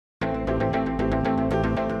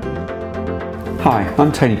Hi,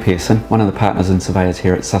 I'm Tony Pearson, one of the partners and surveyors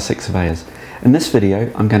here at Sussex Surveyors. In this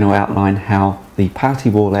video I'm going to outline how the Party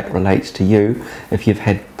Wall Act relates to you if you've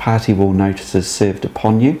had party wall notices served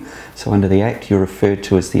upon you. So under the Act you're referred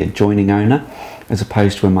to as the adjoining owner, as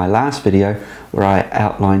opposed to in my last video where I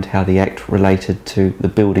outlined how the Act related to the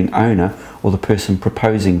building owner or the person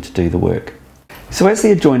proposing to do the work. So as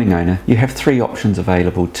the adjoining owner you have three options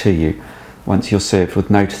available to you once you're served with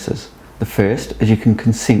notices. The first is you can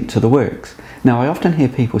consent to the works. Now I often hear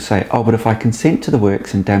people say, oh, but if I consent to the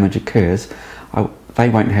works and damage occurs, they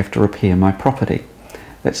won't have to repair my property.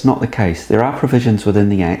 That's not the case. There are provisions within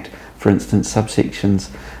the Act, for instance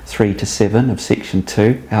subsections 3 to 7 of section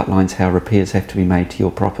 2 outlines how repairs have to be made to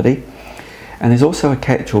your property. And there's also a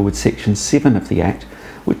catch-all with section 7 of the Act,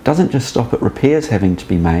 which doesn't just stop at repairs having to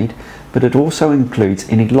be made, but it also includes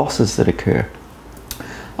any losses that occur.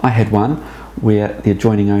 I had one where the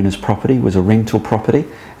adjoining owner's property was a rental property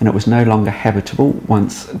and it was no longer habitable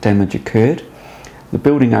once damage occurred. The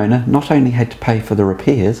building owner not only had to pay for the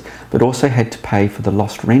repairs but also had to pay for the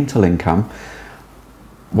lost rental income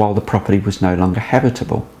while the property was no longer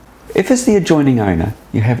habitable. If as the adjoining owner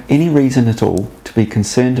you have any reason at all to be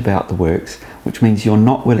concerned about the works, which means you're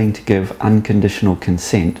not willing to give unconditional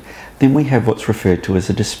consent, then we have what's referred to as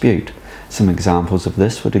a dispute. Some examples of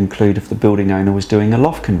this would include if the building owner was doing a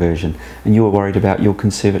loft conversion and you were worried about your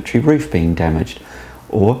conservatory roof being damaged,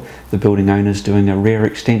 or the building owner's doing a rear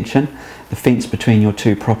extension, the fence between your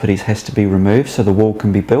two properties has to be removed so the wall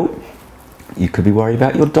can be built. You could be worried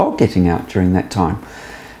about your dog getting out during that time.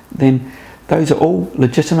 Then those are all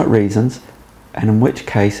legitimate reasons, and in which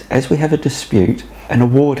case, as we have a dispute, an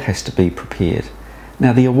award has to be prepared.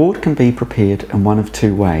 Now the award can be prepared in one of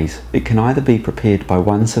two ways. It can either be prepared by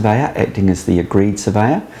one surveyor acting as the agreed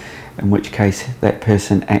surveyor, in which case that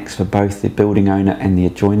person acts for both the building owner and the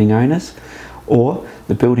adjoining owners, or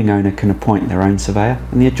the building owner can appoint their own surveyor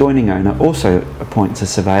and the adjoining owner also appoints a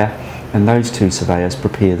surveyor, and those two surveyors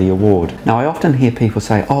prepare the award. Now I often hear people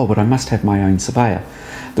say, oh, but I must have my own surveyor.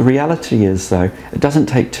 The reality is though, it doesn't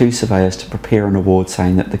take two surveyors to prepare an award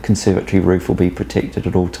saying that the conservatory roof will be protected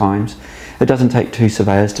at all times. It doesn't take two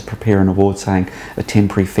surveyors to prepare an award saying a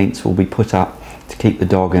temporary fence will be put up to keep the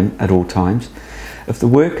dog in at all times. If the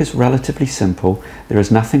work is relatively simple, there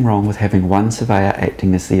is nothing wrong with having one surveyor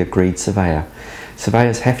acting as the agreed surveyor.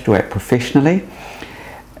 Surveyors have to act professionally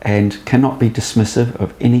and cannot be dismissive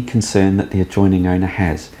of any concern that the adjoining owner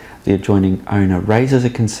has. The adjoining owner raises a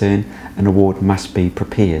concern, an award must be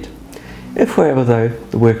prepared. If, however, though,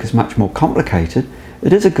 the work is much more complicated,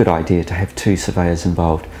 it is a good idea to have two surveyors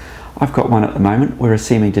involved. I've got one at the moment where a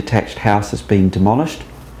semi-detached house has been demolished,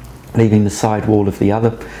 leaving the side wall of the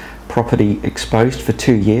other property exposed for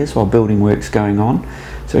 2 years while building work's going on.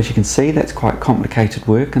 So as you can see, that's quite complicated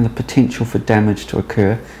work and the potential for damage to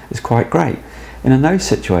occur is quite great. And in those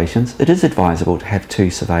situations, it is advisable to have two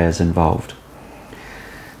surveyors involved.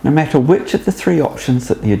 No matter which of the three options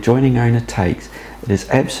that the adjoining owner takes, it is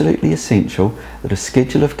absolutely essential that a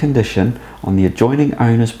schedule of condition on the adjoining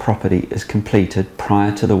owner's property is completed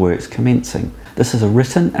prior to the works commencing. This is a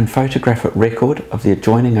written and photographic record of the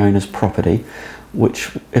adjoining owner's property,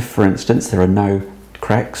 which, if for instance there are no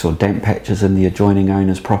cracks or damp patches in the adjoining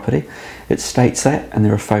owner's property, it states that and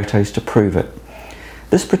there are photos to prove it.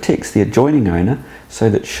 This protects the adjoining owner so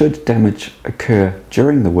that should damage occur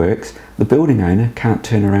during the works, the building owner can't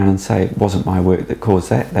turn around and say it wasn't my work that caused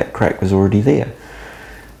that crack was already there.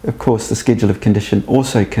 Of course, the schedule of condition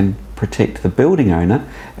also can protect the building owner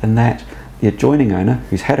in that the adjoining owner,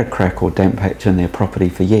 who's had a crack or damp patch in their property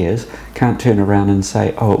for years, can't turn around and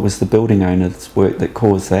say, oh, it was the building owner's work that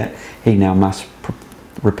caused that, he now must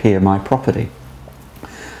repair my property.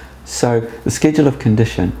 So the schedule of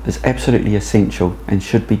condition is absolutely essential and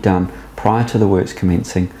should be done prior to the works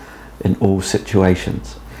commencing in all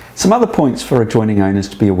situations. Some other points for adjoining owners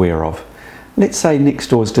to be aware of. Let's say next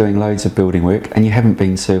door is doing loads of building work and you haven't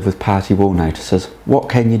been served with party wall notices. What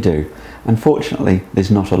can you do? Unfortunately,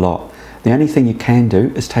 there's not a lot. The only thing you can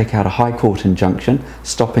do is take out a High Court injunction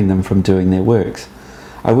stopping them from doing their works.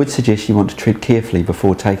 I would suggest you want to tread carefully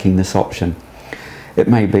before taking this option. It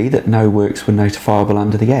may be that no works were notifiable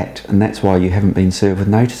under the Act and that's why you haven't been served with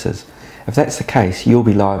notices. If that's the case, you'll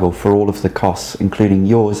be liable for all of the costs, including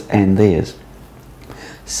yours and theirs.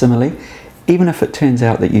 Similarly, even if it turns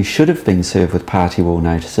out that you should have been served with party wall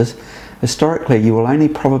notices, historically you will only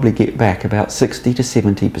probably get back about 60 to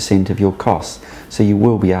 70% of your costs, so you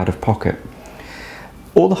will be out of pocket.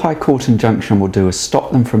 All the High Court injunction will do is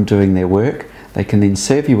stop them from doing their work. They can then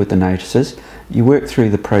serve you with the notices. You work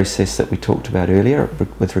through the process that we talked about earlier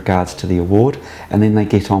with regards to the award, and then they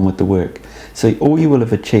get on with the work. So all you will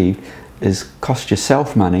have achieved is cost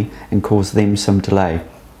yourself money and cause them some delay.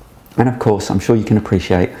 And of course, I'm sure you can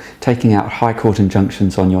appreciate taking out high court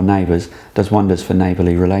injunctions on your neighbours does wonders for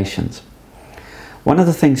neighbourly relations. One of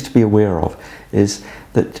the things to be aware of is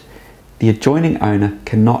that the adjoining owner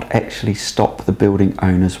cannot actually stop the building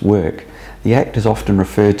owner's work. The act is often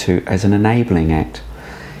referred to as an enabling act.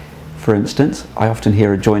 For instance, I often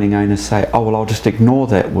hear adjoining owners say, oh well, I'll just ignore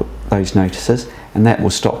those notices and that will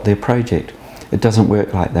stop their project. It doesn't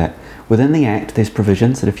work like that. Within the Act, there's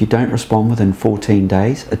provisions that if you don't respond within 14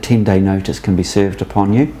 days, a 10-day notice can be served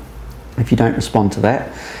upon you. If you don't respond to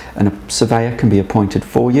that, a surveyor can be appointed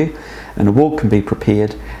for you, an award can be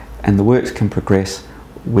prepared, and the works can progress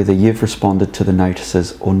whether you've responded to the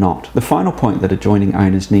notices or not. The final point that adjoining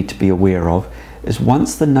owners need to be aware of is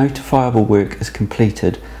once the notifiable work is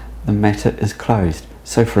completed, the matter is closed.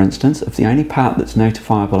 So for instance, if the only part that's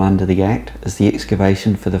notifiable under the Act is the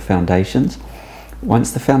excavation for the foundations,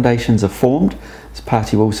 once the foundations are formed, the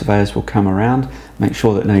party wall surveyors will come around, make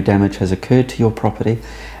sure that no damage has occurred to your property,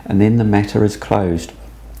 and then the matter is closed.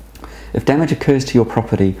 If damage occurs to your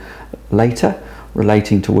property later,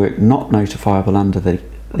 relating to work not notifiable under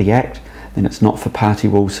the Act, then it's not for party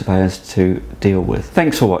wall surveyors to deal with.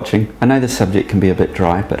 Thanks for watching. I know this subject can be a bit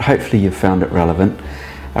dry, but hopefully you've found it relevant.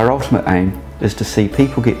 Our ultimate aim is to see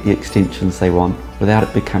people get the extensions they want without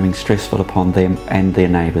it becoming stressful upon them and their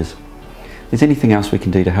neighbours. If there's anything else we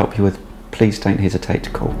can do to help you with, please don't hesitate to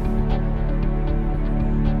call.